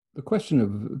The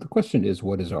question is,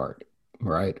 what is art,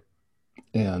 right?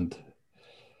 And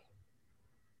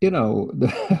you know,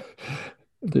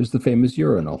 there's the famous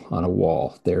urinal on a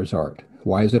wall. There's art.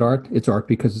 Why is it art? It's art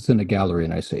because it's in a gallery,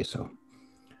 and I say so.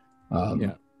 Yeah.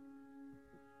 Um,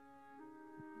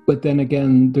 but then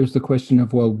again, there's the question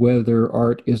of, well, whether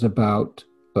art is about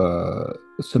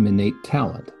some innate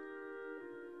talent.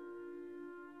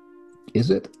 Is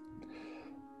it?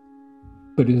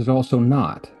 But it is also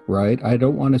not, right? I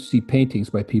don't want to see paintings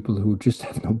by people who just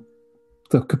have no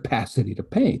the capacity to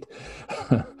paint.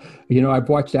 I've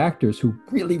watched actors who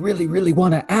really, really, really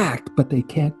want to act, but they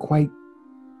can't quite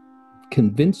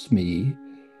convince me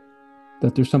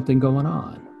that there's something going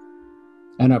on.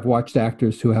 And I've watched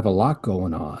actors who have a lot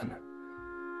going on,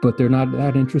 but they're not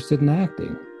that interested in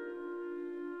acting.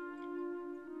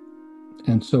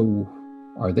 And so,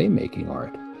 are they making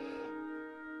art?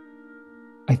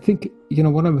 I think,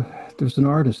 there's an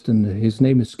artist, and his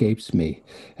name escapes me,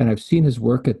 and I've seen his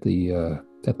work at the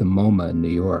MoMA in New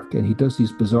York, and he does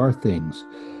these bizarre things,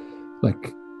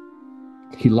 like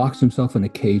he locks himself in a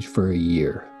cage for a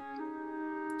year,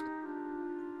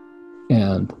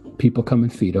 and people come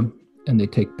and feed him, and they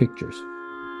take pictures,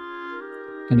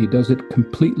 and he does it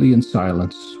completely in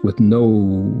silence, with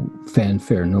no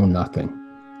fanfare, no nothing.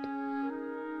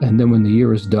 And then when the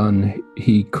year is done,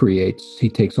 he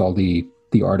takes all the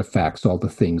artifacts, all the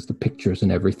things, the pictures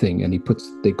and everything, and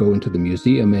they go into the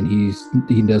museum, and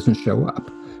he doesn't show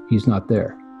up. He's not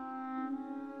there.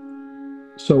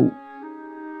 So,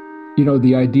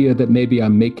 the idea that maybe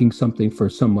I'm making something for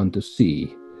someone to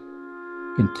see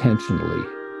intentionally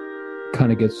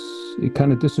kind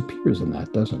of disappears in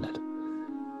that, doesn't it?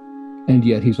 And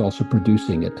yet he's also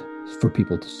producing it for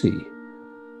people to see.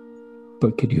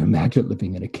 But could you imagine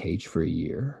living in a cage for a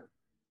year?